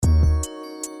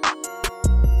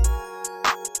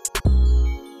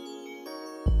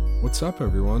What's up,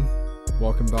 everyone?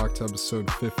 Welcome back to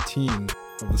episode 15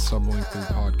 of the Stumbling Through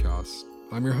podcast.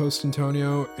 I'm your host,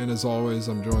 Antonio, and as always,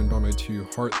 I'm joined by my two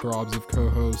heartthrobs of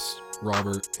co-hosts,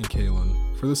 Robert and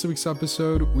Kaylin. For this week's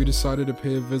episode, we decided to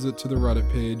pay a visit to the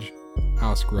Reddit page,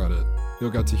 Ask Reddit.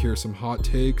 You'll get to hear some hot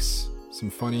takes, some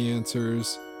funny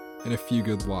answers, and a few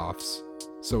good laughs.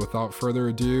 So without further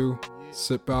ado,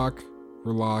 sit back,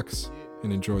 relax,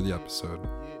 and enjoy the episode.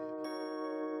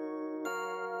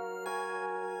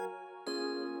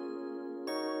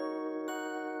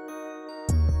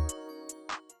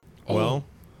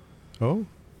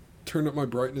 Turned up my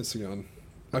brightness again.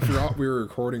 I forgot we were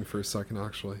recording for a second,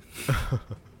 actually.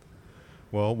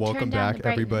 Well, welcome back,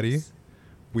 everybody.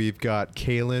 We've got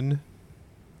Kaylin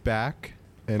back,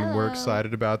 and Hello. we're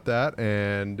excited about that.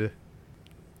 And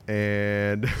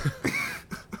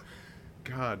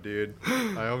God, dude,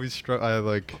 I always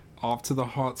Off to the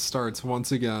hot starts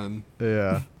once again.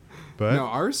 yeah. But No,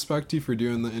 I respect you for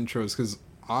doing the intros, because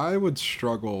I would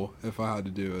struggle if I had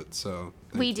to do it, so...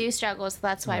 We do struggle, so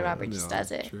that's why Robert just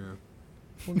does it. True.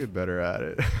 we'll get better at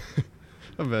it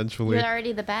eventually. You're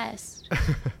already the best.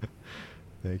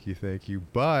 Thank you.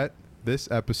 But this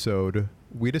episode,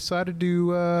 we decided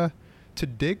to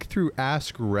dig through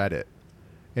Ask Reddit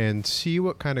and see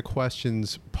what kind of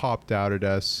questions popped out at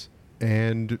us,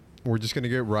 and we're just gonna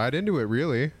get right into it,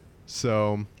 really.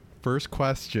 So, first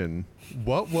question: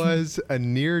 what was a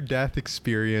near-death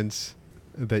experience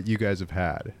that you guys have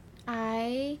had?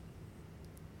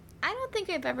 I don't think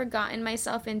I've ever gotten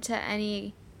myself into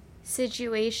any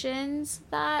situations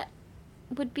that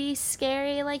would be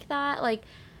scary like that. Like,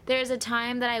 there's a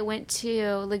time that I went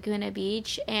to Laguna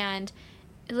Beach, and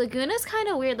Laguna's kind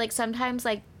of weird. Like, sometimes,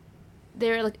 like,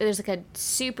 there's like a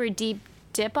super deep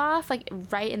dip off, like,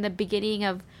 right in the beginning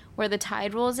of where the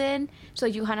tide rolls in. So,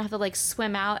 like, you kind of have to, like,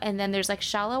 swim out, and then there's, like,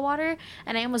 shallow water,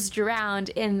 and I almost drowned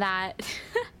in that...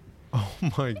 Oh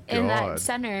my god. In that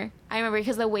center. I remember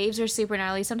because the waves are super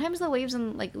gnarly. Sometimes the waves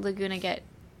in like Laguna get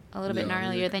a little bit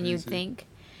gnarlier than you'd think.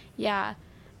 Yeah.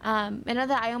 And that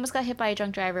I almost got hit by a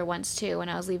drunk driver once too when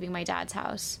I was leaving my dad's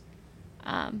house.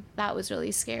 That was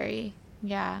really scary.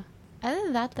 Yeah. Other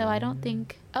than that though, I don't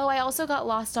think. Oh, I also got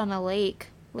lost on a lake,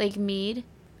 Lake Mead.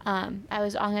 I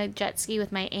was on a jet ski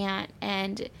with my aunt,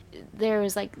 and there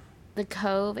was like the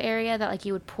cove area that like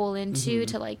you would pull into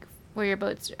to like where your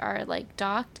boats are like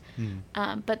docked.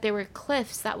 But there were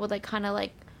cliffs that would like kind of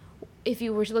like, if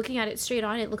you were looking at it straight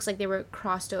on, it looks like they were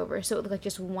crossed over, so it looked like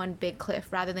just one big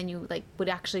cliff rather than you like would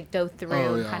actually go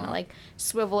through and kind of like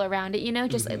swivel around it, you know,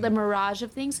 just like the mirage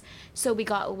of things. So we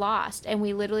got lost, and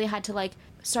we literally had to like,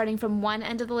 starting from one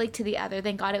end of the lake to the other,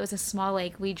 thank God it was a small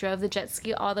lake, we drove the jet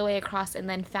ski all the way across and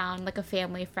then found like a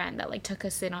family friend that like took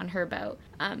us in on her boat.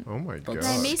 Oh my god.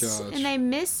 And I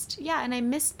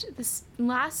missed this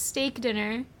last steak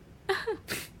dinner.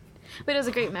 But it was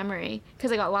a great memory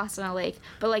because I got lost on a lake.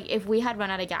 But like, if we had run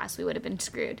out of gas, we would have been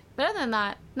screwed. But other than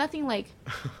that, nothing like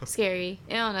scary.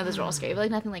 I don't know, those are all scary, but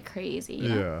like nothing like crazy. You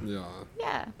know?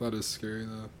 Yeah. That is scary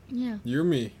though. Yeah. You're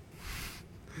me.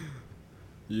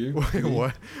 You? Wait,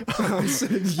 what? I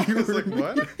said you I was were like,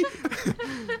 what?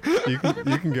 you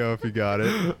can go if you got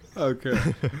it. Okay.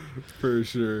 For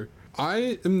sure.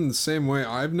 I am the same way.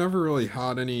 I've never really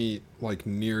had any like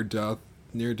near death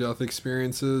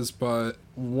experiences, but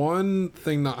one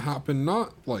thing that happened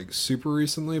not like super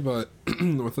recently, but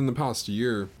within the past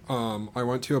year, I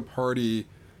went to a party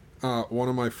at one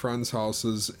of my friends'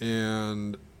 houses,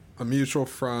 and a mutual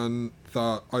friend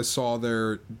that I saw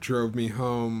there drove me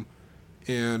home,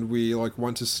 and we like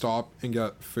went to stop and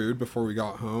get food before we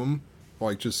got home,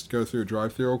 like just go through a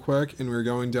drive-thru real quick, and we were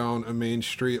going down a main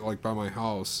street like by my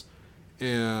house,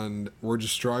 and we're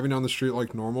just driving down the street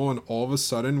like normal, and all of a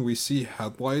sudden we see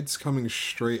headlights coming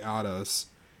straight at us,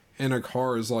 and a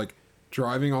car is like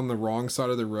driving on the wrong side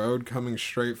of the road coming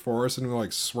straight for us, and we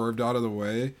like swerved out of the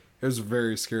way. It was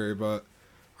very scary, but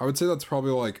I would say that's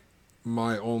probably like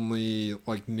my only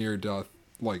like near death,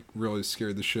 like really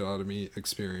scared the shit out of me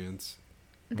experience.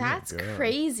 That's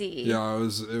crazy. Yeah, it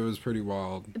was pretty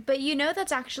wild. But you know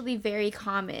that's actually very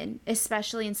common,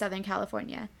 especially in Southern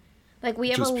California. Like, we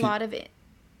have a lot of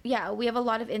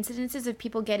incidences of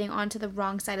people getting onto the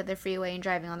wrong side of the freeway and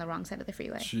driving on the wrong side of the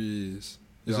freeway. Jeez.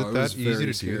 Is it that easy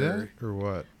to do that, or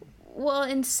what? Well,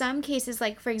 in some cases,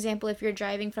 like, for example, if you're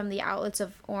driving from the outlets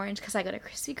of Orange, because I go to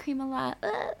Krispy Kreme a lot,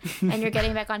 and you're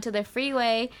getting back onto the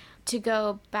freeway to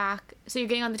go back, so you're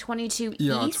getting on the 22 East.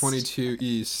 Yeah, 22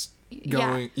 East.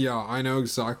 Yeah, I know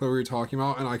exactly what you're talking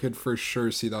about, and I could for sure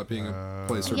see that being a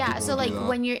place where people so like do that.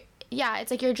 when you're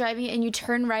it's like you're driving and you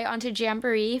turn right onto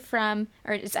Jamboree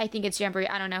I think it's Jamboree,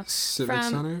 I don't know. Civic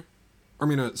Center? I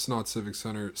mean, it's not Civic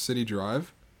Center, City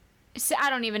Drive? so I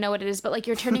don't even know what it is, but like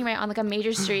you're turning right on like a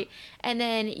major street, and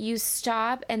then you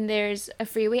stop and there's a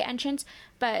freeway entrance,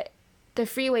 but the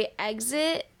freeway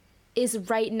exit is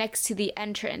right next to the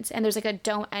entrance, and there's like a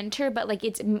don't enter, but like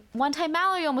it's one time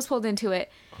Mallory almost pulled into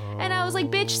it, and I was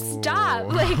like, bitch,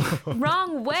 stop, like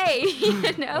wrong way,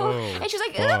 you know. And she's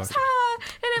like, oops, ha,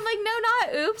 and I'm like, no,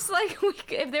 not oops, like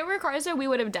if there were cars there, we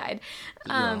would have died.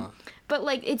 But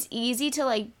like it's easy to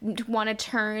like want to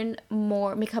turn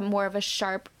more, become more of a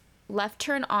sharp left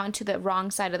turn onto the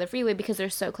wrong side of the freeway because they're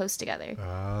so close together.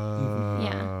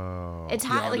 Yeah, it's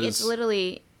hot. Like it's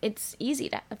literally, it's easy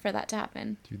for that to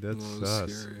happen. Dude, that's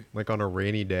sus. Like on a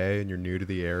rainy day and you're new to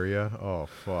the area. Oh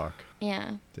fuck.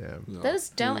 Yeah. Damn. No, those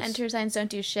don't enter signs don't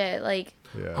do shit. Like.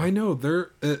 Yeah. I know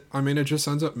it just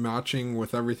ends up matching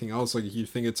with everything else. Like you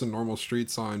think it's a normal street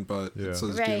sign, but it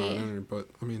says do not enter. But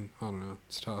I mean, I don't know.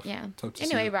 It's tough. Yeah. Tough to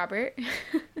anyway, see. Robert.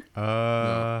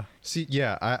 See,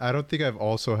 yeah, I don't think I've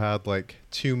also had like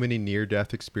too many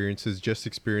near-death experiences. Just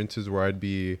experiences where I'd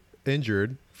be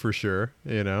injured for sure.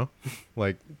 You know,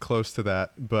 like close to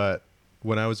that. But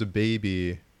when I was a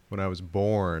baby, when I was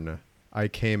born, I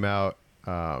came out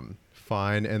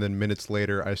fine, and then minutes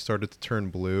later, I started to turn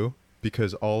blue.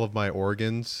 Because all of my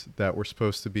organs that were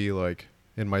supposed to be like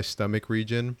in my stomach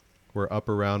region were up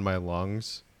around my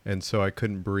lungs. And so I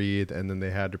couldn't breathe. And then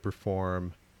they had to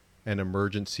perform an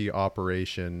emergency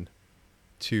operation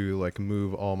to like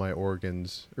move all my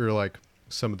organs, or like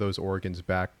some of those organs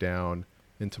back down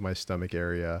into my stomach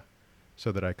area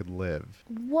so that I could live.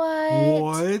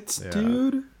 What? Yeah.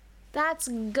 Dude? That's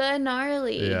good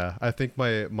gnarly. Yeah. I think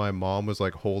my mom was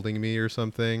like holding me or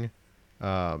something.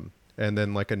 And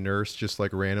then like a nurse just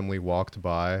like randomly walked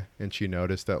by and she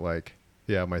noticed that like,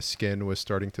 yeah, my skin was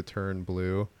starting to turn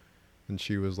blue. And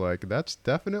she was like, that's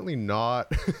definitely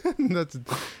not, that's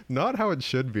not how it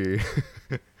should be.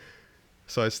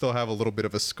 So I still have a little bit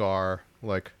of a scar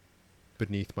like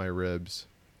beneath my ribs.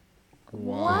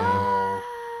 Wow.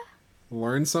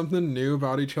 Learn something new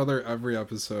about each other every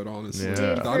episode, honestly.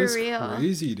 Yeah. Dude, that is real.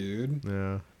 Crazy, dude.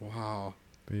 Yeah. Wow.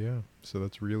 But yeah, so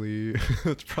that's really,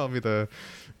 that's probably the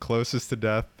closest to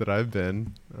death that I've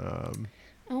been.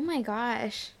 Oh my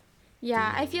gosh.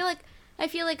 Yeah, I feel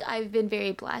like I've been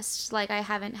very blessed. Like I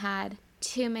haven't had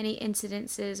too many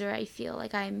incidences, or I feel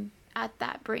like I'm at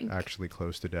that brink. Actually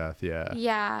close to death, yeah.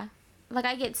 Yeah. Like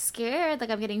I get scared, like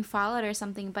I'm getting followed or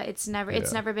something, but it's never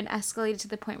been escalated to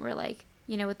the point where like,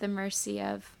 you know, with the mercy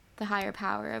of the higher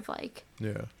power of like,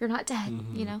 you're not dead,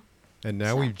 you know? And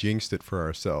now we've jinxed it for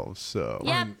ourselves, so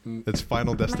yep. It's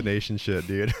Final Destination shit,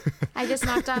 dude. I just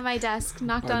knocked on my desk,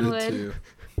 knocked on wood. Too.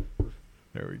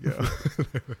 There we go.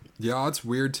 Yeah, it's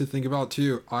weird to think about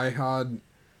too. I had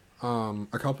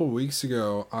a couple weeks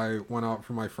ago, I went out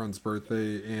for my friend's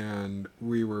birthday and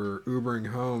we were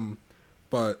Ubering home,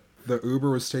 but the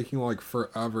Uber was taking like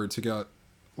forever to get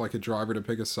like a driver to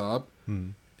pick us up.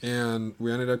 And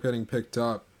we ended up getting picked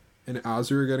up. And as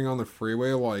we were getting on the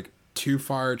freeway, like 2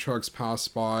 fire trucks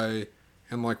passed by,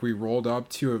 and like we rolled up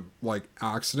to a like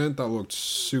accident that looked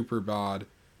super bad.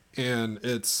 And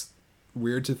it's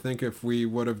weird to think if we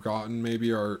would have gotten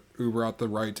maybe our Uber at the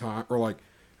right time, or like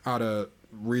at a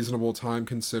reasonable time,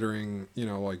 considering, you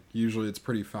know, like usually it's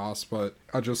pretty fast, but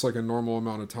at just like a normal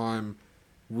amount of time,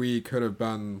 we could have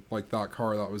been like that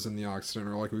car that was in the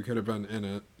accident, or like we could have been in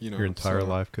it, you know. Your entire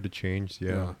life could have changed.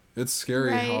 Yeah. It's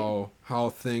scary how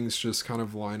things just kind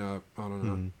of line up. I don't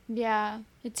know. Yeah,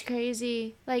 it's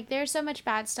crazy. Like there's so much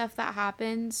bad stuff that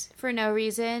happens for no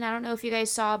reason. I don't know if you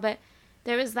guys saw, but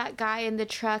there was that guy in the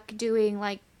truck doing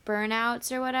like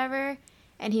burnouts or whatever,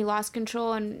 and he lost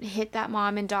control and hit that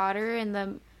mom and daughter, and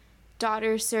the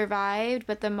daughter survived,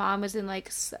 but the mom was in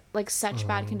like such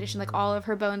bad condition, like all of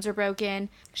her bones are broken.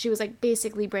 She was like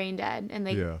basically brain dead, and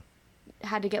they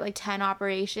had to get like 10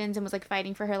 operations and was like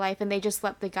fighting for her life, and they just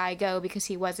let the guy go because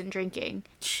he wasn't drinking.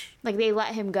 Like they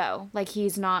let him go, like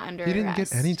he's not under arrest. He didn't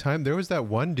get any time. There was that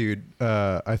one dude,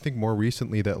 I think more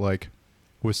recently, that like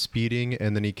was speeding,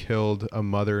 and then he killed a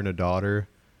mother and a daughter,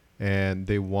 and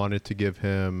they wanted to give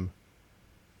him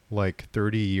like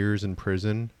 30 years in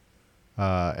prison.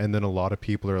 And then a lot of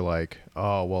people are like,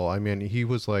 oh, well, I mean, he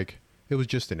was like, it was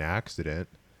just an accident.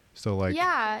 So like,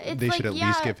 they should at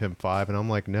least give him 5. And I'm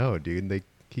like, no, dude,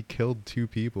 he killed 2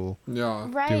 people. Yeah.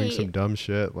 Doing some dumb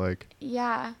shit. Like,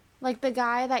 yeah. Like the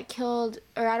guy that killed,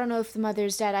 or I don't know if the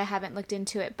mother's dead, I haven't looked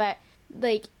into it, but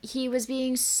like he was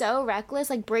being so reckless,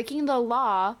 like breaking the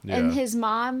law, and his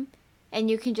mom,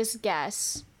 and you can just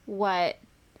guess what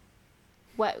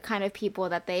kind of people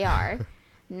that they are.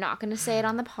 Not going to say it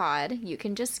on the pod. You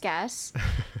can just guess.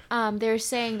 They're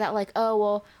saying that like, oh,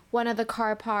 well, one of the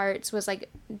car parts was like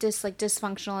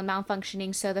dysfunctional and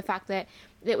malfunctioning, so the fact that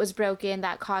it was broken,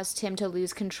 that caused him to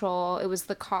lose control. It was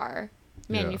the car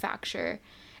manufacturer.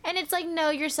 And it's like, no,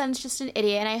 your son's just an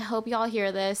idiot, and I hope y'all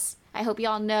hear this. I hope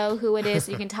y'all know who it is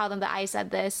so you can tell them that I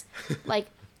said this. Like,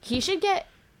 he should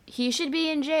be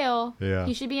in jail. Yeah.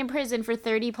 He should be in prison for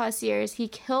 30 plus years. He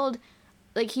killed,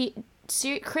 like, he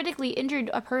critically injured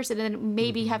a person and then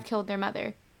maybe have killed their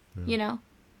mother. You know?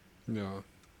 Yeah.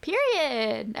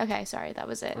 Period. Okay, sorry, that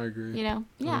was it. I agree. You know?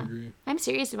 Yeah. I agree. I'm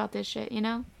serious about this shit, you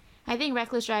know? I think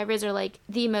reckless drivers are, like,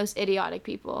 the most idiotic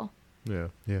people. Yeah.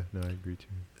 Yeah. No, I agree too.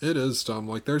 It is dumb.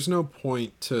 Like, there's no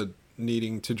point to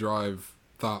needing to drive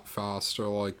that fast or,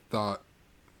 like, that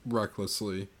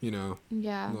recklessly, you know?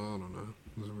 Yeah. No, I don't know.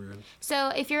 It's weird. So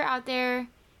if you're out there,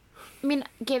 I mean,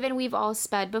 given we've all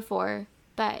sped before,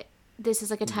 but this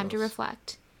is like a time to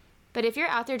reflect. But if you're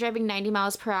out there driving 90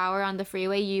 miles per hour on the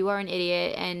freeway, you are an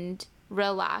idiot, and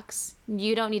relax.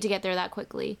 You don't need to get there that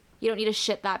quickly. You don't need to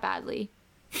shit that badly.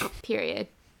 Period.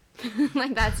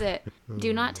 Like, that's it.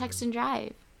 Do not text and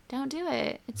drive. Don't do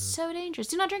it. It's so dangerous.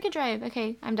 Do not drink and drive.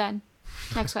 Okay, I'm done.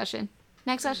 Next question.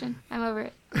 Next question. I'm over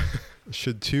it.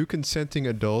 Should two consenting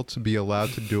adults be allowed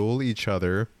to duel each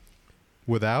other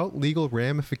without legal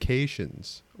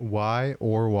ramifications? Why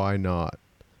or why not?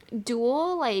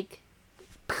 Duel, like...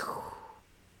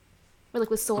 Or like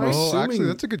with swords? Oh, assuming- actually,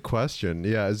 that's a good question.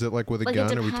 Yeah, is it like with a Like, it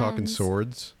gun? Are we talking depends.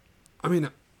 swords? I mean,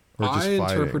 Or just I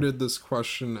fighting? interpreted this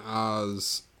question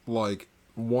as, like,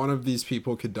 one of these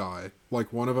people could die.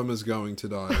 Like, one of them is going to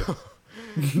die.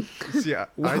 Yeah,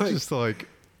 I Like- just like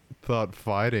thought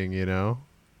fighting, you know,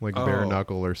 like bare Oh.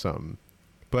 knuckle or something.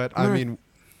 But I No. mean,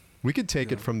 we could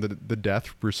take it from the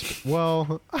death.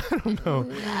 Well, I don't know.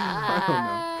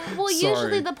 Well, usually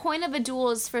Sorry. the point of a duel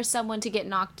is for someone to get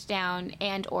knocked down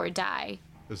and or die.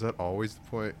 Is that always the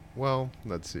point? Well,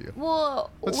 let's see. Well,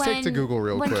 Let's take to Google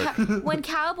real quick. When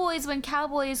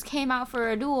cowboys came out for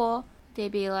a duel,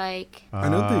 they'd be like, I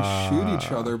know they shoot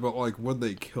each other, but, like, would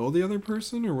they kill the other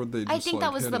person or would they just, I think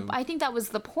that was hit the him? I think that was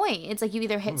the point. It's like you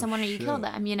either hit someone or you kill shit.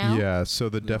 them, you know? Yeah, so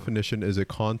the definition is a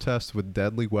contest with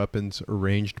deadly weapons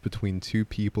arranged between two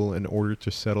people in order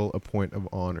to settle a point of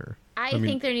honor. I mean-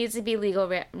 think there needs to be legal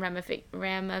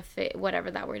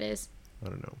whatever that word is. I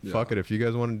don't know. Yeah. Fuck it. If you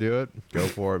guys want to do it, go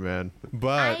for it, man.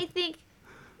 But I think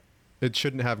it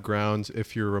shouldn't have grounds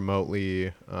if you're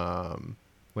remotely,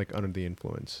 like, under the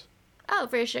influence. oh,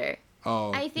 for sure.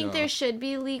 Oh, I think yeah. there should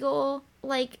be legal,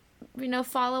 like, you know,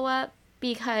 follow up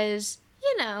because,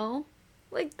 you know,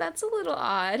 like, that's a little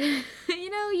odd. You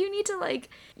know, you need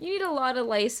a lot of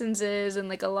licenses and,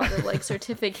 like, a lot of, like,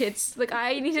 certificates. Like,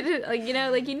 I needed, like, you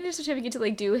know, like, you need a certificate to,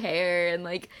 like, do hair and,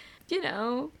 like, you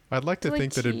know, I'd like to like,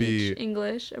 think that it'd be teach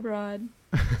English abroad.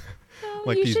 No,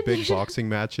 like you these should- big you should- boxing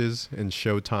matches, and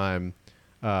Showtime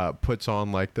puts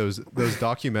on like those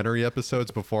documentary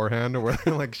episodes beforehand where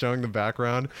they're like showing the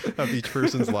background of each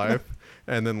person's life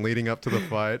and then leading up to the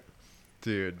fight.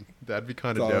 Dude, that'd be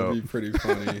kind of That dope. would be pretty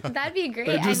funny. That'd be great.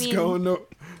 They're I just mean,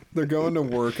 they're going to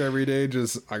work every day.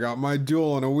 Just, I got my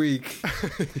duel in a week.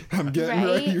 I'm getting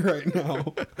Right? ready right now.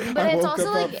 But I it's woke also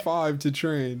up like- at 5 to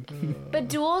train. but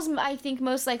duels, I think,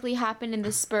 most likely happen in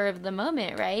the spur of the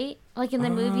moment, right? Like in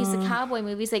the movies, the cowboy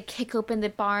movies, they kick open the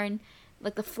barn,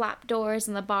 like the flap doors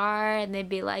in the bar, and they'd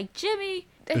be like, Jimmy,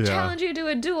 I Yeah. challenge you to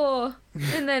a duel.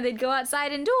 And then they'd go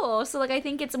outside and duel. So, like, I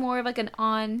think it's more of like an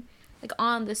on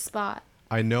the spot.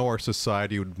 I know our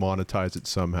society would monetize it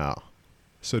somehow.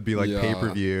 So it'd be like Yeah.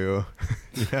 pay-per-view.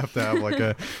 You have to have like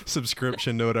a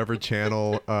subscription to whatever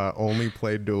channel only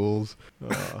play duels.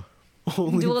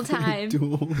 Only Dual play time.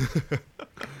 duels.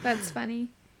 That's funny.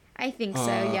 I think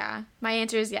so, yeah. My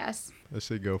answer is yes. I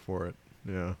say go for it.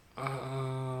 Yeah.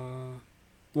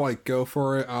 Like, go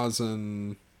for it as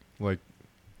in... Like,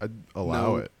 I'd allow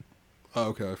No. it. Oh,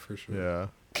 okay, for sure. Yeah.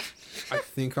 I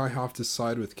think I have to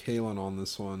side with Kaylin on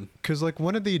this one. Because, like,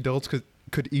 one of the adults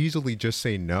could easily just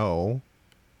say no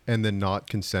and then not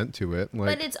consent to it.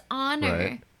 Like, But it's honor.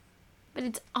 right. But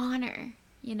it's honor,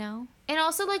 you know? And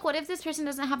also, like, what if this person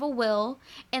doesn't have a will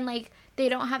and, like, they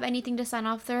don't have anything to sign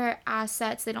off their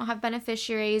assets? They don't have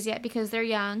beneficiaries yet because they're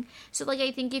young. So, like,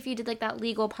 I think if you did, like, that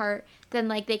legal part, then,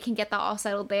 like, they can get that all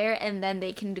settled there and then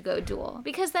they can go duel.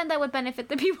 Because then that would benefit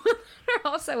the people that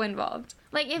are also involved.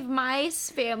 Like, if my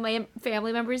family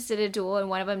members did a duel and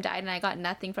one of them died and I got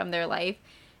nothing from their life,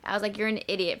 I was like, you're an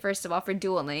idiot, first of all, for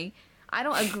dueling. I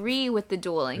don't agree with the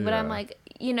dueling, but I'm Yeah. like,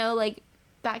 you know, like,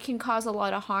 that can cause a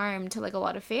lot of harm to, like, a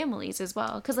lot of families as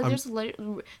well. Because, like,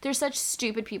 there's such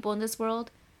stupid people in this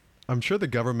world. I'm sure the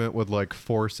government would, like,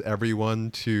 force everyone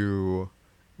to,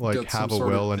 like, Get some have a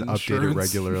sort of will and update it insurance.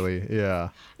 regularly. Yeah.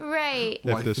 Right.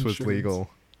 If Life this was insurance. legal.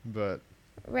 But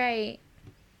Right.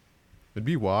 it'd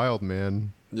be wild,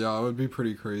 man. Yeah, it would be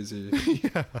pretty crazy.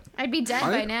 Yeah. I'd be dead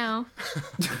by now.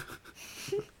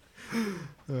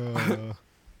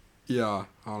 Yeah,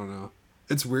 I don't know.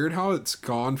 It's weird how it's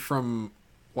gone from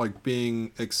like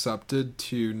being accepted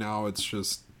to now it's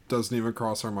just doesn't even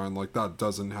cross our mind, like that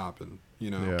doesn't happen, you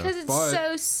know. Yeah. Because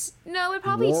it's But no, it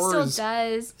probably wars- still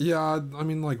does. Yeah, I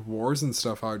mean like wars and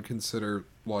stuff I would consider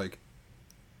like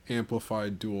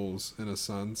amplified duels in a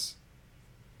sense.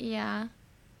 Yeah.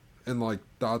 And like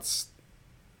that's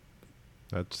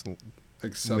That's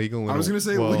accept- legal. I was gonna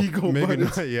say well, legal, maybe but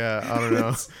not. it's- Yeah, I don't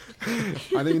know.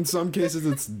 I think in some cases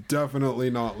it's definitely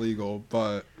not legal,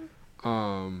 but yeah.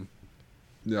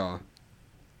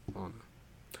 I don't know.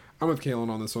 I'm with Kaylin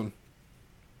on this one.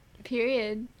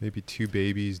 Period. Maybe two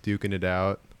babies duking it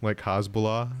out, like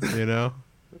Hezbollah, you know,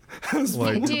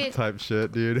 like Dude. type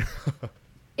shit, dude.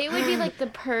 It would be like the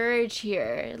purge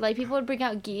here. Like people would bring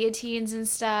out guillotines and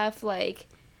stuff. Like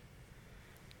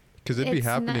Because it'd be It's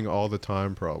happening not- all the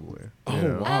time, probably. Oh, You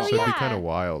know? wow. Oh, So it'd be yeah. kind of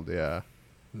wild, yeah.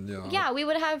 yeah, we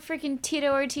would have freaking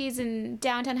Tito Ortiz in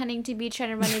downtown Huntington Beach trying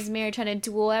to run his mirror, trying to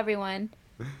duel everyone.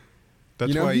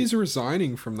 That's you know why he's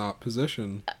resigning from that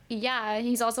position. Yeah,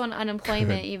 he's also on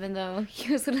unemployment, even though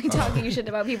he was literally talking shit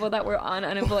about people that were on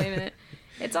unemployment.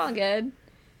 It's all good.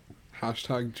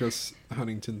 Hashtag just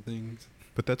Huntington things.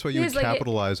 But that's why you would He's like-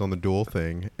 capitalize on the dual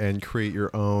thing and create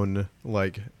your own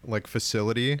like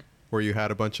facility where you had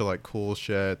a bunch of like cool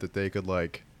shit that they could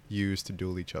like use to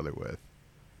duel each other with.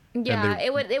 Yeah, they-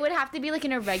 it would have to be like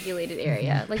in a regulated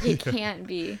area. Like it can't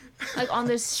be like on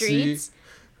the streets.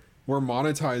 We're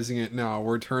monetizing it now.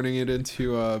 We're turning it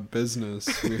into a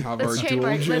business. We have our Let's dual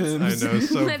trademark- let's- I gyms. know,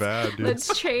 so let's, bad, dude.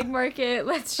 Let's trademark it.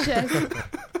 Let's just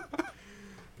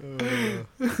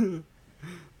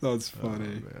That's Oh, funny.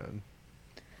 man.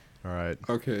 All right.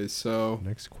 Okay, so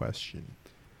Next question.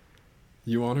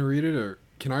 you want to read it or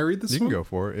can I read this You can one? go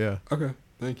for it. Yeah. Okay,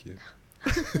 thank you.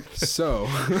 So,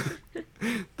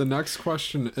 the next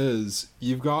question is,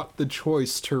 you've got the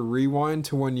choice to rewind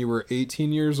to when you were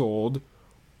 18 years old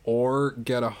or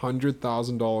get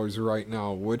 $100,000 right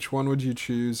now. Which one would you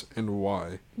choose and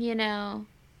why? You know,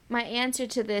 my answer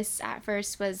to this at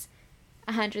first was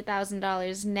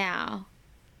 $100,000 now,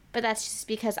 but that's just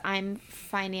because I'm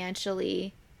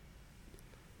financially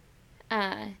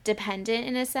dependent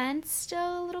in a sense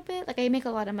still a little bit. Like I make a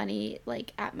lot of money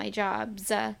like at my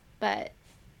jobs, but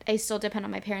I still depend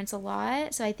on my parents a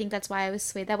lot. So I think that's why I was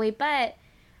swayed that way. But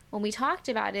when we talked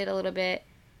about it a little bit,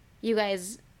 you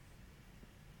guys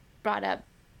brought up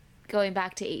going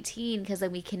back to 18 because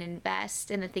then we can invest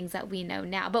in the things that we know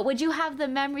now. But would you have the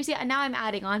memories? Yeah, now I'm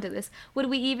adding on to this. Would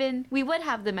we would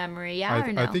have the memory, yeah,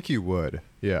 or no? I think you would.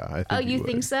 Yeah, I think Oh, you would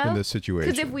think so? in this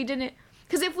situation.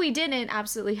 Because if we didn't,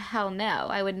 absolutely hell no.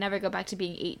 I would never go back to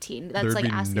being 18. That's There'd like be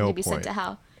asking no to be sent point. to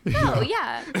hell. No,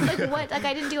 yeah. Like what? Like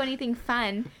I didn't do anything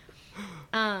fun.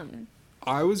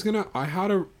 I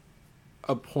had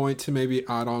a point to maybe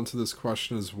add on to this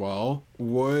question as well.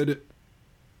 Would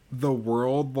the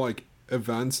world, like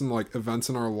events in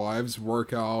our lives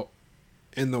work out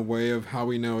in the way of how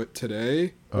we know it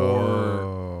today? Or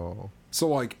Oh. so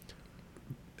like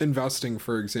investing,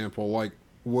 for example, like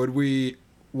would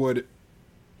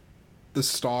the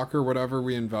stock or whatever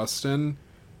we invest in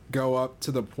go up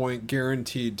to the point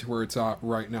guaranteed to where it's at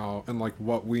right now and like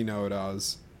what we know it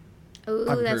as? Ooh,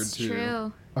 I've that's heard too.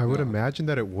 true. I would Yeah. imagine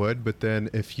that it would, but then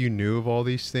if you knew of all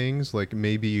these things, like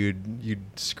maybe you'd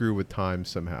screw with time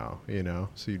somehow, you know?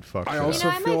 So you'd fuck I shit also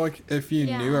up. I feel might- like if you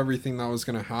knew yeah. everything that was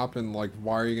gonna happen, like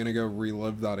why are you gonna go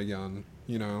relive that again?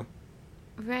 You know?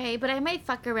 Right, but I might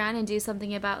fuck around and do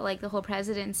something about like the whole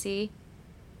presidency.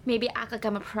 Maybe act like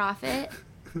I'm a prophet.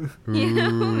 You know,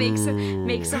 make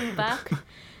some buck.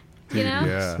 You know?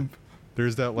 Yeah.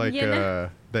 There's that like You know?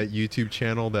 that YouTube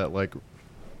channel that like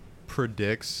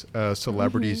predicts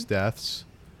celebrities' deaths,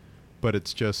 but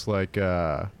it's just like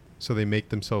so they make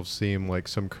themselves seem like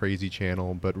some crazy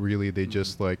channel, but really they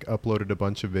just like uploaded a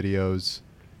bunch of videos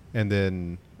and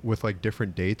then with like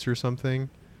different dates or something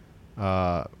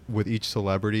with each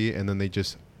celebrity, and then they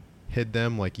just hid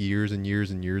them like years and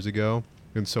years and years ago.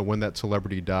 And so when that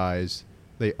celebrity dies,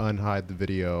 they unhide the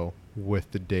video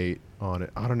with the date on it.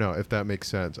 I don't know if that makes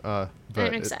sense. But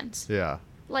That makes sense. Yeah.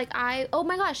 Like oh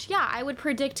my gosh, yeah, I would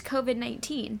predict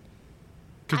COVID-19.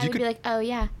 'Cause I you would could- be like, oh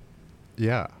yeah.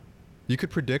 Yeah. You could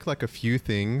predict like a few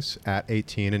things at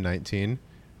 18 and 19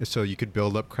 so you could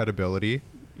build up credibility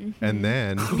and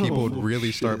then people would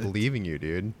really start shit. believing you,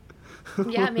 dude.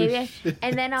 Yeah, maybe.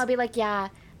 And then I'll be like, yeah.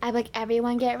 I'm like,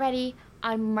 everyone get ready.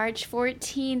 on March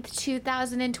 14th,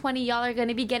 2020, y'all are going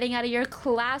to be getting out of your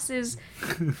classes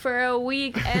for a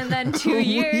week and then 2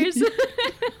 years.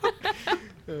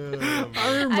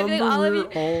 I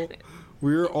remember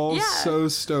we were all so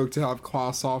stoked to have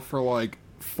class off for like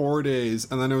 4 days,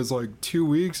 and then it was like 2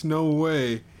 weeks, no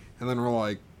way, and then we're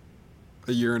like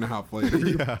a year and a half later.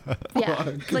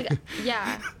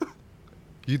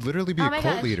 You'd literally be a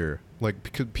cult leader, like,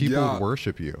 because people would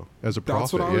worship you as a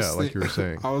prophet. Like you were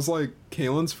saying. I was like,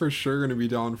 Kaylin's for sure gonna be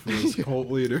down for this cult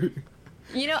leader.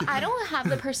 You know, I don't have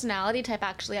the personality type,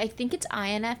 actually. I think it's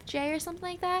INFJ or something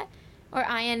like that. Or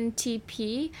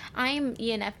INTP. I'm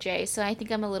ENFJ, so I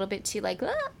think I'm a little bit too, like,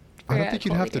 I don't think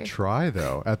you'd have to try,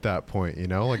 though, at that point, you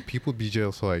know? Like, people would be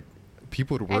just, like,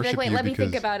 people would worship wait, you let me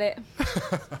think about it.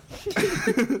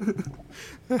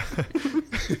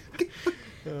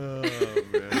 Oh,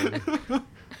 man.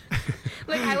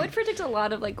 Like, I would predict a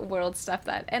lot of, like, world stuff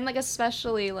and, like,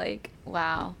 especially, like,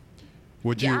 wow.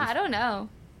 Would you? Yeah, I don't know.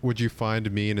 Would you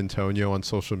find me and Antonio on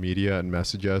social media and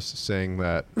message us saying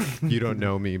that you don't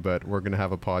know me, but we're going to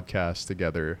have a podcast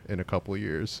together in a couple of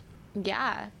years?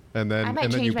 Yeah. And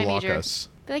then you block us.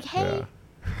 Be like, hey,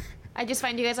 I just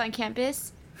find you guys on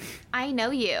campus. I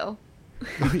know you.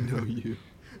 I know you.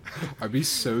 I'd be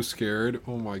so scared.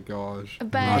 Oh my gosh.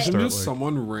 But imagine if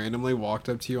someone randomly walked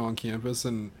up to you on campus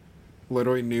and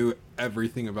literally knew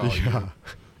everything about you.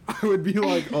 I would be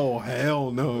like, oh,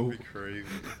 hell no. That'd be crazy.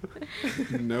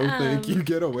 No, thank you.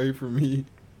 Get away from me.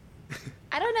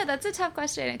 I don't know. That's a tough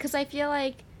question because I feel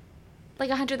like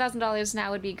 $100,000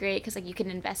 now would be great because, like, you can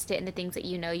invest it in the things that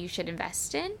you know you should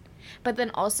invest in. But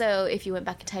then also, if you went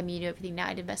back in time and you knew everything now,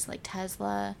 I'd invest in, like,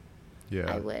 Tesla.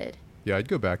 Yeah. I would. Yeah, I'd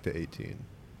go back to 18.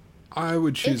 I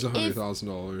would choose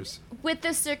 $100,000. With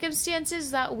the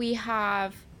circumstances that we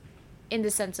have in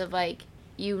the sense of, like,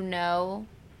 you know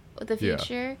the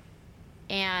future,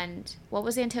 and what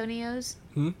was Antonio's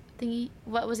thingy?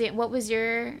 What was it? What was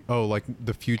your? Oh, like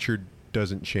the future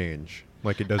doesn't change.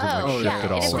 Like it doesn't shift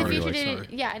at all.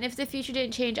 And if the future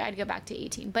didn't change, I'd go back to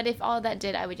 18. But if all that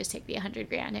did, I would just take the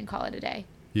 $100,000 and call it a day.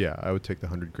 Yeah, I would take the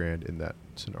 $100,000 in that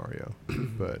scenario.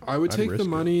 But I would take the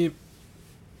money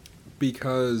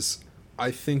because I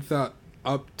think that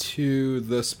up to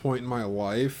this point in my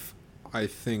life, I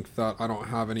think that I don't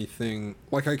have anything,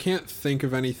 like, I can't think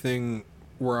of anything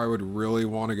where I would really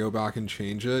want to go back and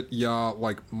change it. Yeah,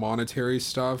 like monetary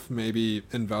stuff, maybe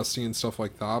investing and stuff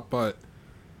like that, but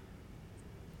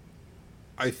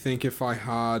I think if I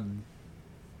had,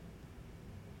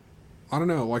 I don't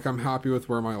know, like, I'm happy with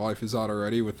where my life is at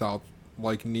already without,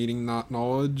 like, needing that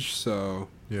knowledge, so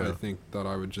I think that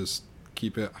I would just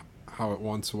keep it how it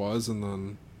once was and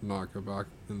then not go back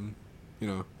and, you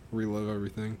know, relive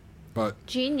everything. But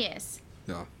genius.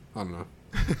 Yeah, I don't know.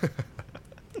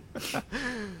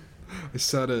 I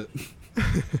said it.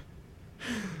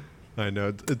 I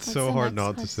know it's so hard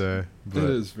not to say. But it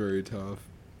is very tough.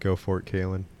 Go for it,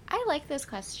 Kaylin. I like this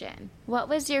question. What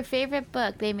was your favorite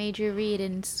book they made you read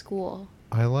in school?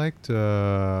 I liked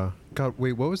God,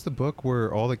 wait, what was the book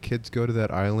where all the kids go to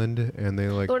that island and they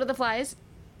like Lord of the Flies?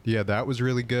 Yeah, that was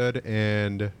really good,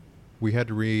 and we had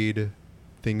to read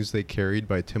Things They Carried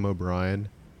by Tim O'Brien.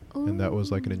 Ooh. And that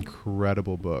was like an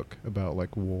incredible book about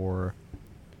like war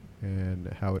and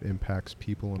how it impacts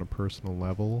people on a personal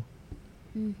level.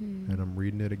 Mm-hmm. And I'm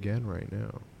reading it again right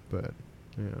now. But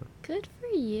yeah. Good for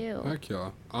you. Heck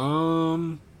yeah.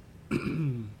 I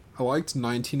liked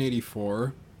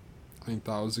 1984. I think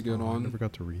that was a good one. I never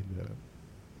got to read that.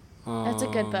 That's a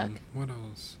good book. What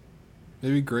else?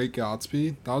 Maybe Great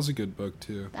Gatsby. That was a good book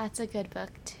too. That's a good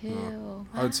book too.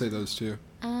 I would say those two.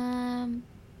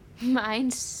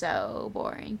 Mine's so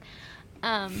boring.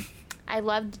 I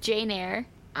loved Jane Eyre.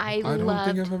 I don't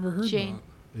think I've ever heard Jane.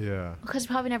 that. Yeah. Because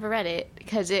probably never read it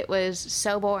because it was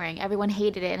so boring. Everyone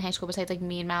hated it in high school besides like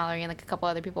me and Mallory and like a couple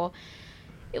other people.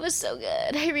 It was so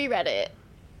good. I reread it.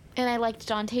 And I liked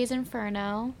Dante's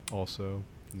Inferno. Also.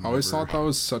 I always thought that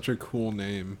was such a cool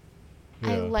name.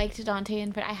 Yeah. I liked Dante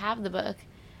Inferno. I have the book.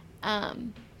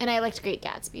 And I liked Great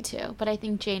Gatsby too. But I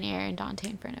think Jane Eyre and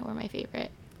Dante Inferno were my favorite.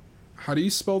 How do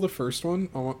you spell the first one?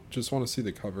 Just want to see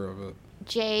the cover of it.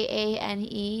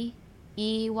 JaneEyre.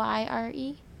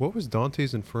 What was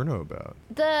Dante's Inferno about?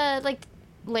 The like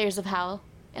layers of hell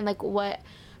and like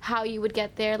how you would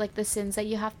get there, like the sins that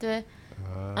you have to.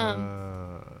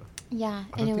 Yeah,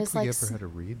 and it was like. I ever had to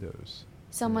read those.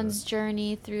 Someone's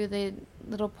journey through the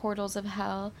little portals of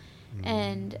hell,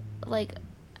 and like,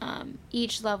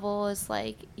 each level is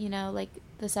like, you know, like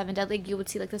the seven deadly. You would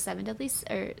see like the the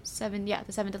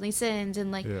seven deadly sins,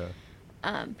 and like,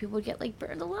 people would get like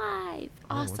burned alive.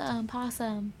 Awesome,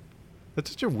 possum. That's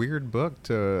such a weird book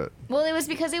to. Well, it was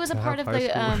because it was a To part have of high the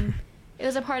school. it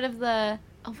was a part of the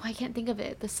I can't think of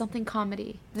it. The something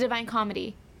comedy, the Divine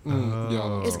Comedy.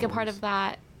 Yeah, It was like a part of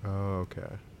that. Oh,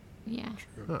 okay. Yeah,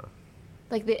 Huh.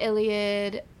 like the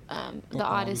Iliad, the Odyssey.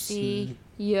 Odyssey.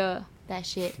 Yeah, that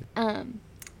shit.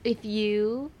 If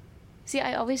you see,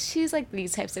 I always choose like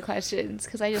these types of questions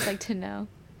because I just like to know.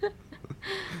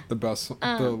 The best.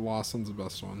 The last one's the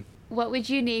best one. What would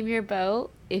you name your boat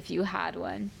if you had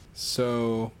one?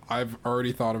 So I've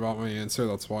already thought about my answer.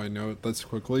 That's why I know it this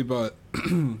quickly. But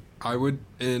I would,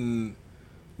 in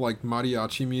like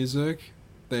mariachi music,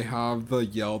 they have the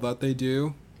yell that they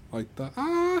do, like the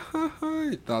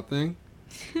that thing.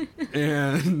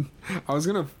 And I was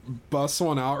gonna bust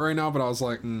one out right now, but I was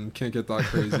like, can't get that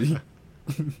crazy.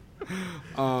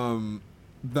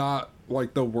 That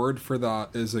like the word for that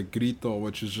is a grito,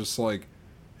 which is just like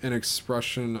an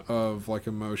expression of like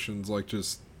emotions, like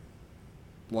just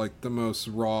like the most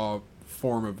raw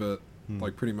form of it,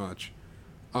 like pretty much.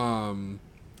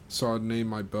 So I'd name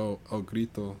my boat El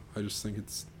Grito. I just think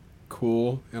it's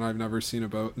cool, and I've never seen a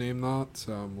boat named that,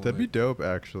 so I'm That'd be like, dope,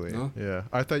 actually. No? Yeah.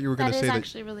 I thought you were That gonna is say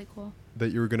actually really cool.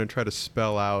 that you were gonna try to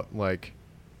spell out like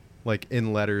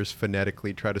in letters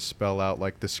phonetically try to spell out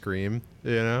like the scream.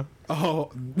 You know.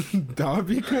 oh, that would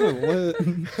be kind of lit.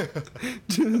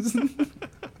 Just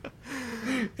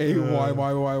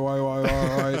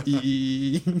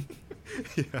A-Y-Y-Y-Y-Y-Y-E-E.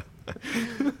 Yeah.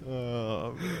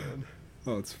 Oh man.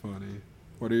 Oh, it's funny.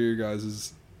 What are your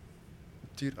guys's?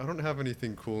 Dude, I don't have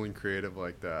anything cool and creative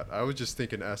like that. I was just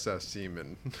thinking SS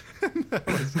Seaman.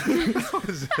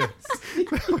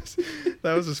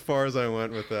 That was as far as I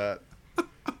went with that.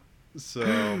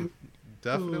 So,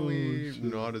 definitely shit.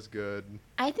 not as good.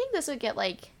 I think this would get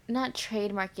like not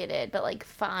trade marketed, but like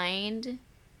fined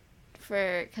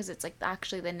for because it's like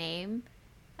actually the name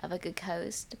of like a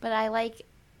coast. But I like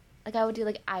I would do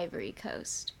like Ivory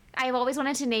Coast. I've always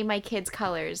wanted to name my kids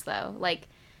colors though, like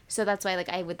so that's why like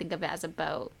I would think of it as a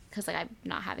boat because like I'm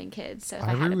not having kids. So if I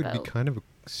had Ivory a would be boat, kind of a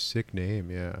sick name,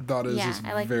 yeah. That is Yeah,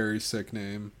 I a like- very sick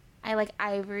name. I like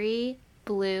ivory,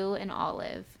 blue, and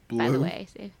olive. By the Blue? way,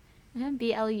 so,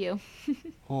 BLU.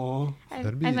 Aw. I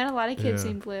That'd be- met a lot of kids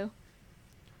yeah. named Blue.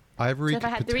 Ivory So if I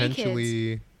could had 3 kids-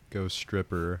 potentially go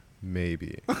stripper,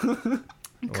 maybe.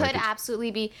 Could it.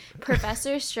 absolutely be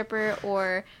professor, stripper,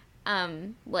 or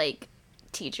like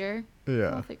teacher. I'll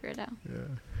Yeah. figure it out.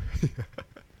 Yeah.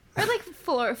 Or like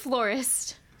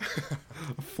florist.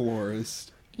 A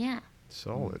florist. Yeah.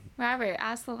 Solid. Robert,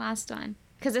 ask the last one.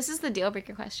 Because this is the deal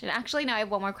breaker question. Actually, no, I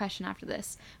have one more question after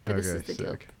this. But this is the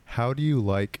deal. How do you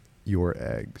like your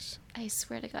eggs? I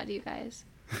swear to God, you guys.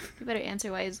 You better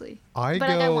answer wisely. I But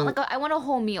go. like I want a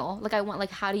whole meal. Like I want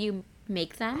like how do you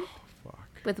make them? Fuck.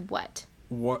 With what?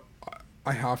 What?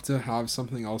 I have to have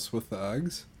something else with the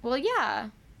eggs? Well, yeah.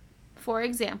 For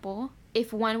example,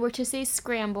 if one were to say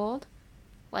scrambled,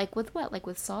 like with what? Like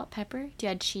with salt, pepper? Do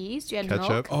you add cheese? Do you add Ketchup?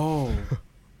 milk? Oh,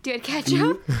 Do you add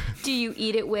ketchup? Do you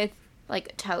eat it with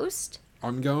like toast?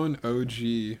 I'm going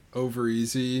OG, over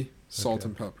easy, salt Okay.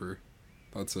 and pepper.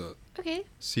 That's it. Okay.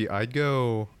 See, I'd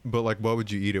go, but like, what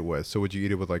would you eat it with? So, would you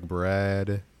eat it with like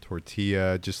bread,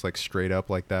 tortilla, just like straight up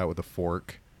like that with a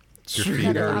fork, your Straight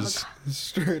fingers,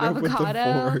 Straight up with the Avocado?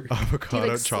 fork. Do you avocado,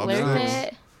 like slurp chopsticks?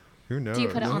 it? Who knows? Do you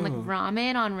put it on like No.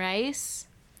 ramen on rice?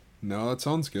 No, that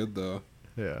sounds good though.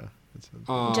 Yeah.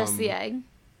 That's Just the egg?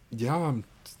 Yeah,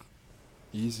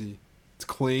 easy. It's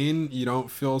clean. You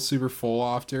don't feel super full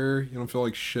after. You don't feel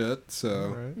like shit. So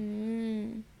Alright.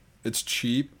 Mm. it's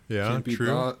cheap. Yeah, Can't beat true.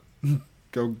 that.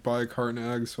 Go buy a carton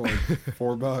of eggs for like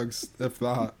 $4, if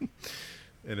that.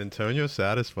 And Antonio's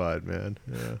satisfied, man.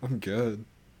 Yeah. I'm good.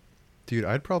 Dude,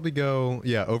 I'd probably go,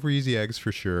 yeah, over easy eggs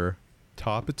for sure.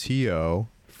 Tapatio,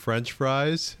 French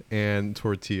fries, and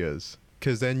tortillas.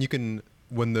 Because then you can,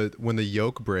 when the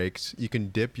yolk breaks, you can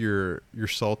dip your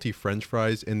salty French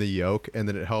fries in the yolk, and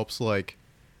then it helps like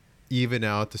even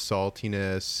out the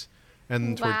saltiness.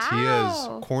 And tortillas,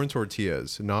 Wow. corn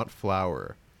tortillas, not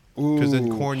flour. Ooh, Because then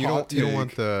corn, you hot don't want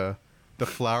take. the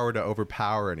flour to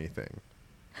overpower anything,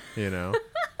 you know.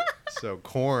 So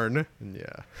corn, and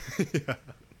yeah, yeah.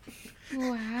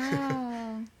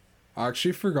 Wow. I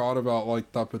actually forgot about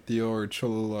like tapatio or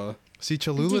cholula. See,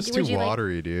 Cholula's Would too you like-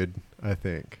 watery, dude. I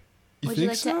think. You Would think you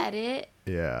like so? to edit?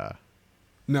 Yeah.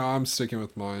 No, I'm sticking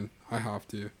with mine. I have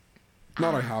to.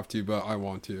 Not I have to, but I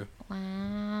want to.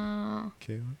 Wow.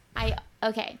 Kayla?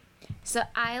 Okay. So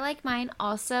I like mine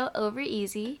also over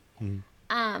easy.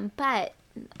 But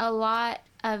a lot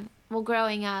of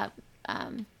growing up,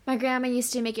 my grandma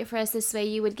used to make it for us this way.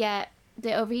 You would get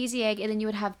the over easy egg and then you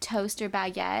would have toast or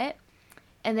baguette.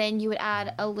 and then you would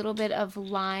add a little bit of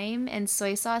lime and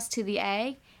soy sauce to the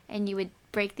egg, and you would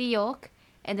break the yolk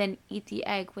and then eat the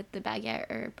egg with the baguette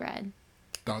or bread.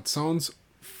 That sounds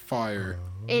fire.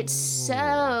 It's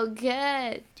so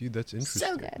good. Dude, that's interesting.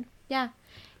 So good. Yeah.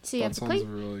 So you That have the sounds plate,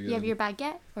 really you have good. your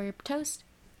baguette or your toast,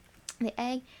 the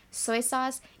egg, soy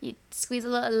sauce, you squeeze a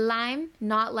little lime,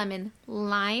 not lemon,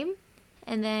 lime,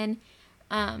 and then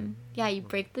you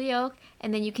break the yolk,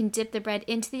 and then you can dip the bread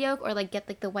into the yolk or like get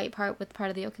like the white part with part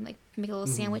of the yolk and like make a little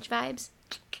sandwich vibes.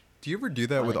 Do you ever do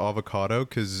that with avocado?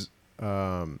 Because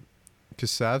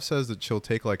Sav says that she'll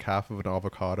take like half of an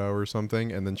avocado or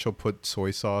something, and then she'll put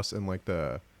soy sauce in like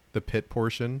the pit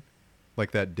portion,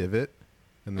 like that divot,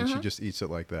 and then she just eats it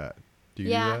like that. Do you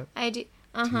do that? I do. Dude,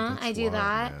 that's I do wild,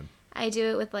 that. man. I do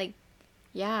it with like,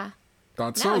 That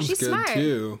No, sounds she's good smart.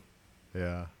 too.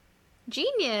 Yeah.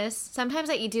 genius. Sometimes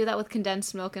you do that with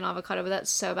condensed milk and avocado, but that's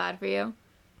so bad for you.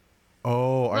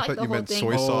 Oh, I Not thought the you whole meant thing.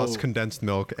 soy sauce, Oh. condensed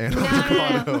milk, and No.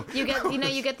 avocado. You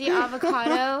get the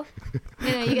avocado.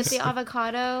 You get the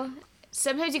avocado.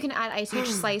 Sometimes you can add ice. You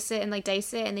just slice it and like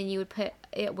dice it, and then you would put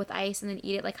it with ice and then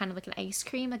eat it like kind of like an ice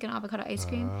cream, like an avocado ice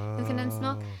cream with condensed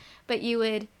milk. But you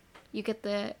get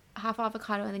the half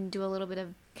avocado and then do a little bit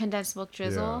of condensed milk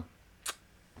drizzle.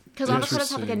 Because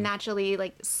avocados have like a Interesting. naturally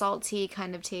like salty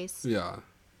kind of taste. Yeah.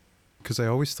 Because I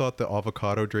always thought the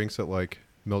avocado drinks at like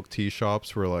milk tea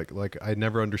shops were like I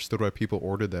never understood why people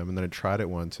ordered them, and then I tried it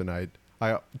once, and I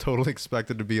totally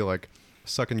expected to be like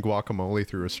sucking guacamole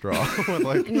through a straw with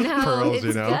like No, pearls, it's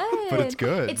you know. good. But it's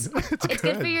good. It's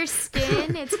good for your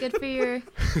skin. It's good for your.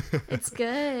 It's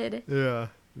good. Yeah,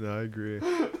 no, I agree.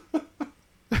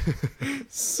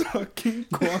 Sucking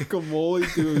guacamole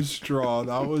through a straw.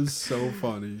 That was so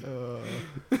funny.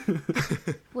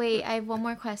 Wait, I have one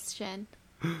more question.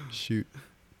 Shoot.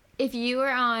 If you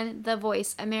were on The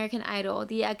Voice, American Idol,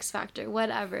 The X Factor,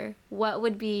 whatever, what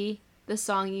would be the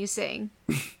song you sing?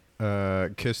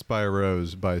 Kissed by a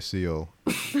Rose by Seal.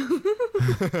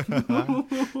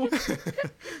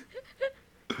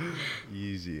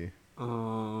 Easy.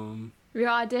 Your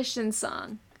audition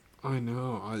song. I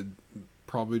know. I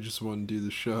probably just wouldn't do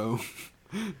the show.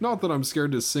 Not that I'm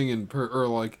scared to sing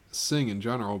sing in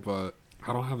general, but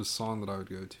I don't have a song that I would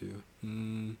go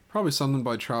to. Probably something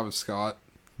by Travis Scott.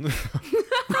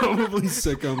 Probably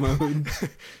Sicko Mode.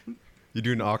 You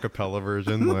do an acapella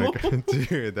version, like,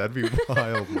 dude, that'd be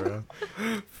wild, bro.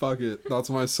 Fuck it, that's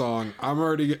my song. I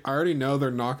already know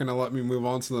they're not gonna let me move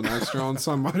on to the next round,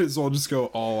 so I might as well just go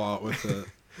all out with it.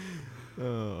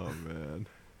 Oh man.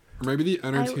 Or maybe the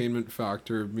entertainment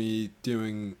factor of me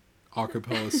doing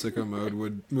acapella Sicko Mode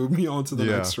would move me on to the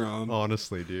next round.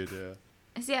 Honestly, dude,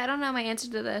 yeah. See, I don't know my answer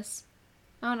to this.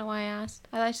 I don't know why I asked.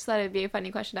 I just thought it'd be a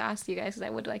funny question to ask you guys because I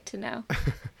would like to know.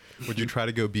 Would you try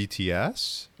to go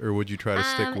BTS, or would you try to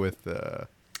stick with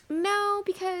No,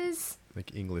 because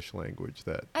like English language?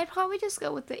 That I'd probably just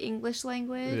go with the English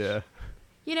language. yeah,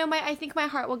 You know, I think My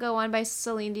Heart Will Go On by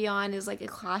Celine Dion is like a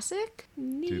classic.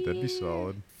 dude, that'd be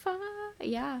solid.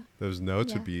 Yeah. Those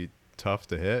notes Yeah. would be tough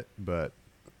to hit, but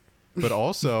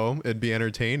also it'd be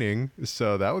entertaining.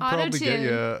 So that would probably get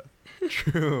you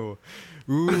true.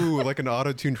 Ooh, like an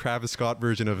auto-tuned Travis Scott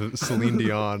version of Celine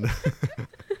Dion.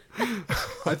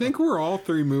 I think we're all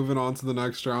three moving on to the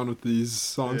next round with these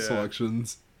song Yeah.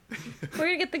 selections. We're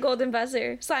gonna get the golden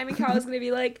buzzer. Simon Cowell's gonna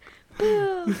be like,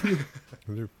 "Boo."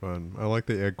 Those are fun. I like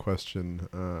the egg question.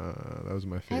 That was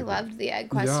my I favorite. loved the egg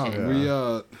question.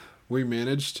 Yeah, we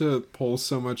managed to pull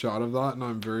so much out of that, and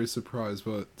I'm very surprised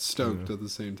but stoked at the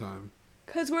same time.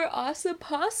 Cause we're awesome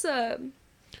possum.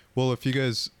 Well, if you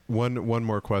guys one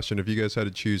more question, if you guys had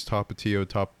to choose Tapatio,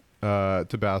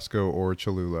 Tabasco, or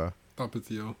Cholula.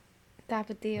 Tapatio.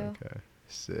 Tapatio. Okay,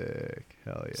 sick.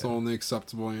 Hell yeah. It's the only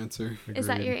acceptable answer. Is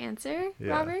that Agreed. your answer, Yeah.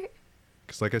 Robert?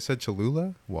 Because like I said,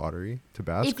 Cholula, watery.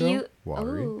 Tabasco,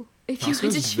 watery. If you had to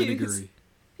Tabasco's choose vinegary.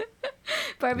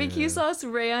 barbecue Yeah. sauce,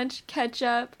 ranch,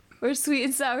 ketchup, or sweet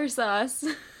and sour sauce.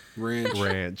 Ranch.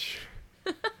 Ranch.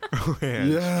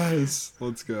 Ranch. Yes,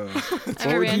 let's go. What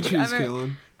I'm a would you ranch. choose, I'm a,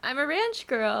 Kaylin? I'm a ranch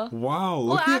girl. Wow, Well,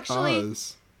 look actually- at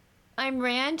us. I'm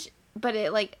ranch, but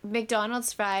it like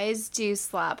McDonald's fries do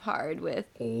slap hard with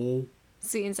Oh,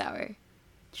 sweet and sour.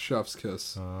 chef's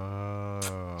kiss. Oh,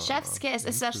 Chef's kiss,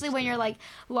 especially when you're interesting.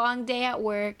 like long day at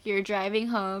work, you're driving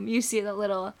home, you see the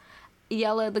little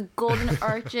the golden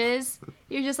arches.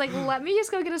 You're just like, let me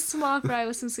just go get a small fry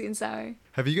with some sweet and sour.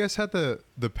 Have you guys had the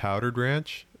powdered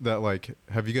ranch? That like,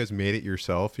 have you guys made it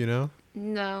yourself? You know,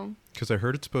 No. because I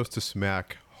heard it's supposed to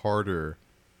smack harder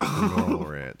than normal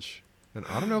ranch. And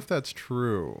I don't know if that's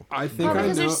true. I think because I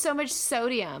know. there's so much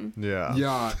sodium. Yeah.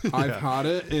 Yeah, I've had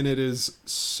it and it is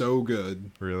so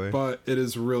good. Really? But it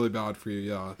is really bad for you.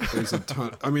 Yeah, there's a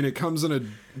ton. I mean, it comes in a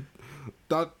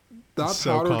that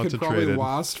So powder could probably concentrated.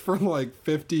 last for like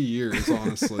 50 years,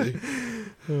 honestly.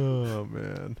 Oh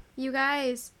man. You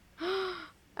guys,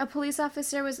 a police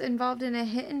officer was involved in a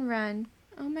hit and run.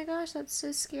 Oh my gosh, that's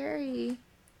so scary.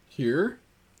 Here,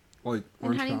 like In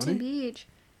Orange Huntington County. Beach.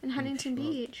 In Huntington shit.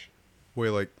 Beach.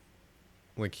 Wait,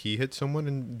 like he hit someone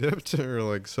and dipped, or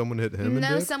like someone hit him and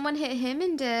No, dipped? someone hit him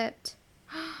and dipped.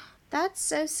 That's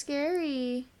so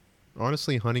scary.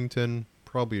 Honestly, Huntington,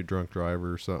 probably a drunk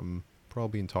driver or something.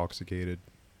 Probably intoxicated.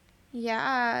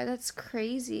 Yeah, that's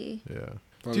crazy. Yeah.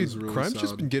 That Dude, is really crime's sad.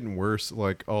 just been getting worse,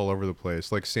 like, all over the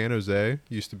place. Like, San Jose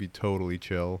used to be totally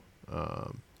chill.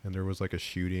 And there was, like, a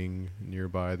shooting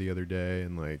nearby the other day,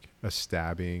 and, like, a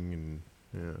stabbing, and,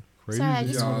 yeah. Crazy. Sorry, I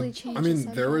just Yeah, totally changed I the mean,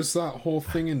 subject. there was that whole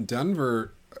thing in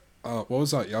Denver. What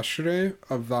was that yesterday?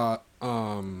 Of that,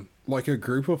 like a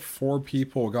group of 4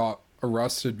 people got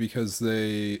arrested because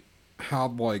they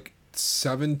had like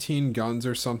 17 guns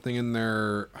or something in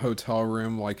their hotel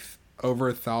room, like over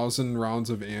 1,000 rounds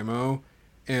of ammo,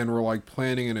 and were like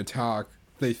planning an attack.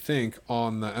 They think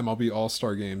on the MLB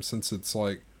All-Star game, since it's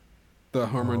like the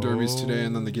home run derby's today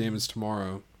and then the game is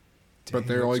tomorrow. But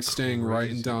they're like staying right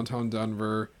in downtown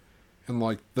Denver, and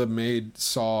like the maid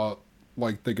saw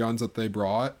like the guns that they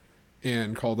brought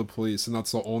and called the police, and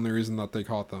that's the only reason that they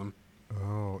caught them.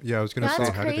 Oh, yeah, I was going to say,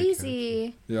 That's how did they catch?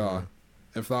 crazy. Yeah.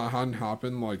 If that hadn't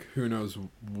happened, like who knows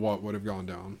what would have gone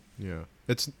down. Yeah.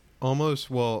 It's almost,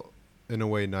 well, in a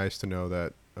way, nice to know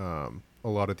that a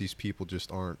lot of these people just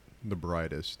aren't the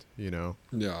brightest, you know?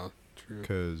 Yeah, true.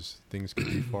 Because things could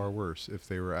be far worse if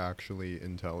they were actually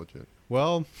intelligent.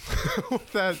 Well,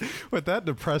 with that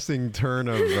depressing turn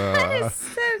of That is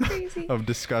so crazy. of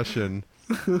discussion,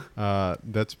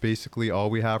 that's basically all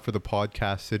we have for the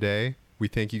podcast today. We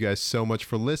thank you guys so much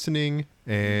for listening,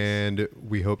 and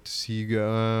we hope to see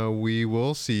you. We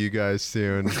will see you guys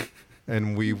soon,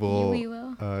 and we will, We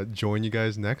will. join you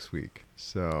guys next week.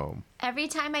 So Every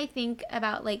time I think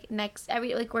about like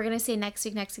we're gonna say next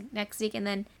week, and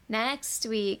then next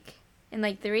week in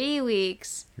like 3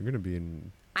 weeks, you're gonna be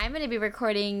in. I'm gonna be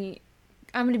recording.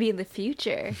 I'm gonna be in the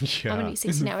future. Yeah. I'm gonna be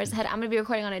 16 hours ahead. I'm gonna be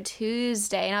recording on a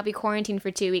Tuesday, and I'll be quarantined for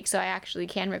 2 weeks, so I actually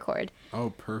can record. Oh,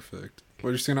 perfect.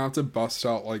 We're just gonna have to bust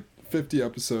out like 50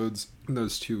 episodes in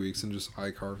those 2 weeks and just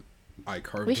iCarve.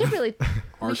 We should really,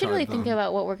 Archive think them.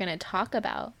 about what we're gonna talk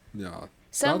about. Yeah.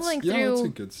 Stumbling that's a through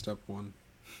good step one.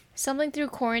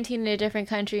 quarantine in a different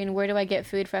country, and where do I get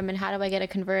food from, and how do I get a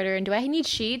converter, and do I need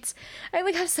sheets? I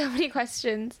like have so many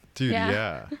questions. Dude, Yeah.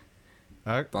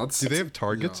 yeah. Do they have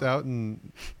Targets yeah. out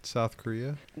in South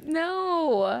Korea?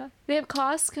 No, they have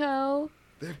Costco.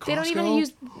 They have Costco? They don't even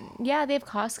use. Yeah, they have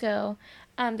Costco.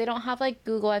 They don't have like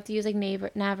Google. I have to use like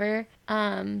Naver.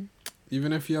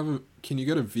 Even if you have can you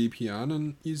get a VPN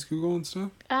and use Google and stuff?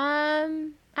 I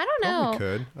don't know. Probably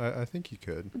could. I think you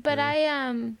could. But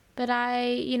yeah.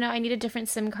 I need a different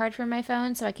SIM card for my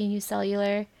phone so I can use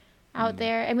cellular out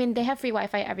there. I mean, they have free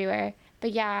Wi-Fi everywhere.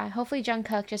 But yeah, hopefully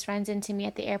Jungkook just runs into me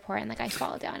at the airport and like I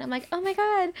fall down. I'm like, oh my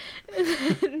god. And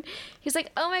then he's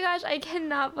like, oh my gosh, I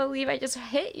cannot believe I just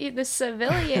hit you, the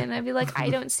civilian. I'd be like, I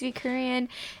don't speak Korean.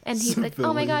 And he's like,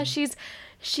 oh my gosh,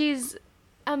 she's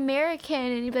American.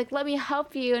 And he'd be like, let me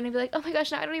help you. And I'd be like, oh my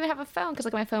gosh, now I don't even have a phone because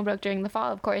like my phone broke during the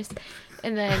fall, of course.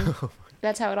 And then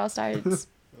that's how it all starts.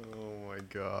 Oh my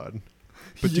god.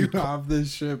 But you have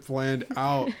this shit planned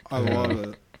out. I love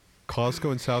it.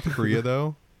 Costco in South Korea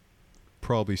though,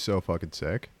 probably so fucking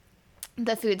sick.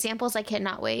 The food samples, I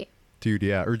cannot wait. Dude,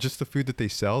 yeah. Or just the food that they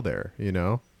sell there, you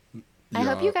know? I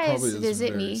hope you it guys probably is visit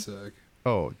very me. Sick.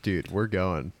 Oh, dude, we're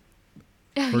going.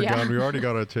 We're Yeah. going. We already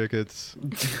got our tickets.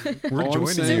 We're All I'm joining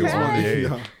saying you is on the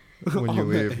Surprise. 8th when you On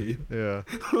the leave. 8th.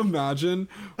 Yeah. Imagine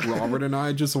Robert and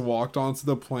I just walked onto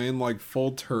the plane like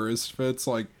full tourist fits,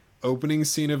 like opening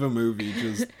scene of a movie.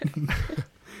 Just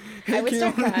I would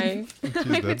start crying. I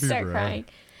that'd would be start rad. crying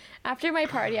after my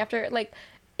party. After like,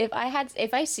 if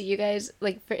I see you guys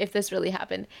like, if this really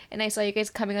happened, and I saw you guys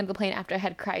coming onto the plane after I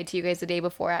had cried to you guys the day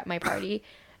before at my party,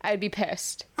 I'd be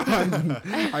pissed.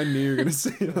 I knew you were gonna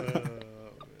say that.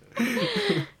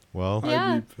 Well,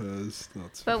 Yeah. I'd be pissed.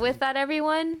 That's But with that,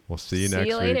 everyone, we'll see you See next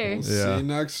you later. week. we'll see you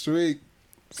next week.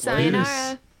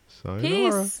 sayonara.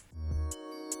 Sayonara. Peace.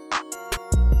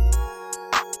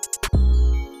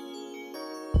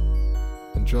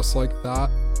 And just like that,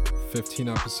 15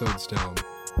 episodes down.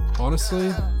 Honestly,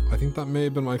 I think that may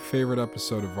have been my favorite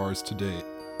episode of ours to date.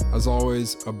 As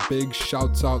always, a big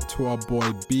shouts out to our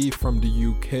boy B from the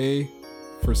UK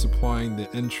for supplying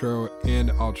the intro and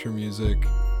outro music.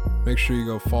 Make sure you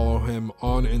go follow him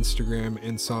on Instagram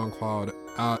and SoundCloud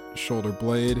at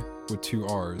Shoulderblade with 2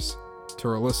 R's. To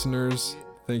our listeners,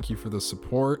 thank you for the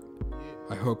support.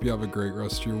 I hope you have a great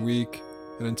rest of your week.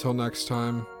 And until next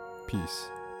time, peace.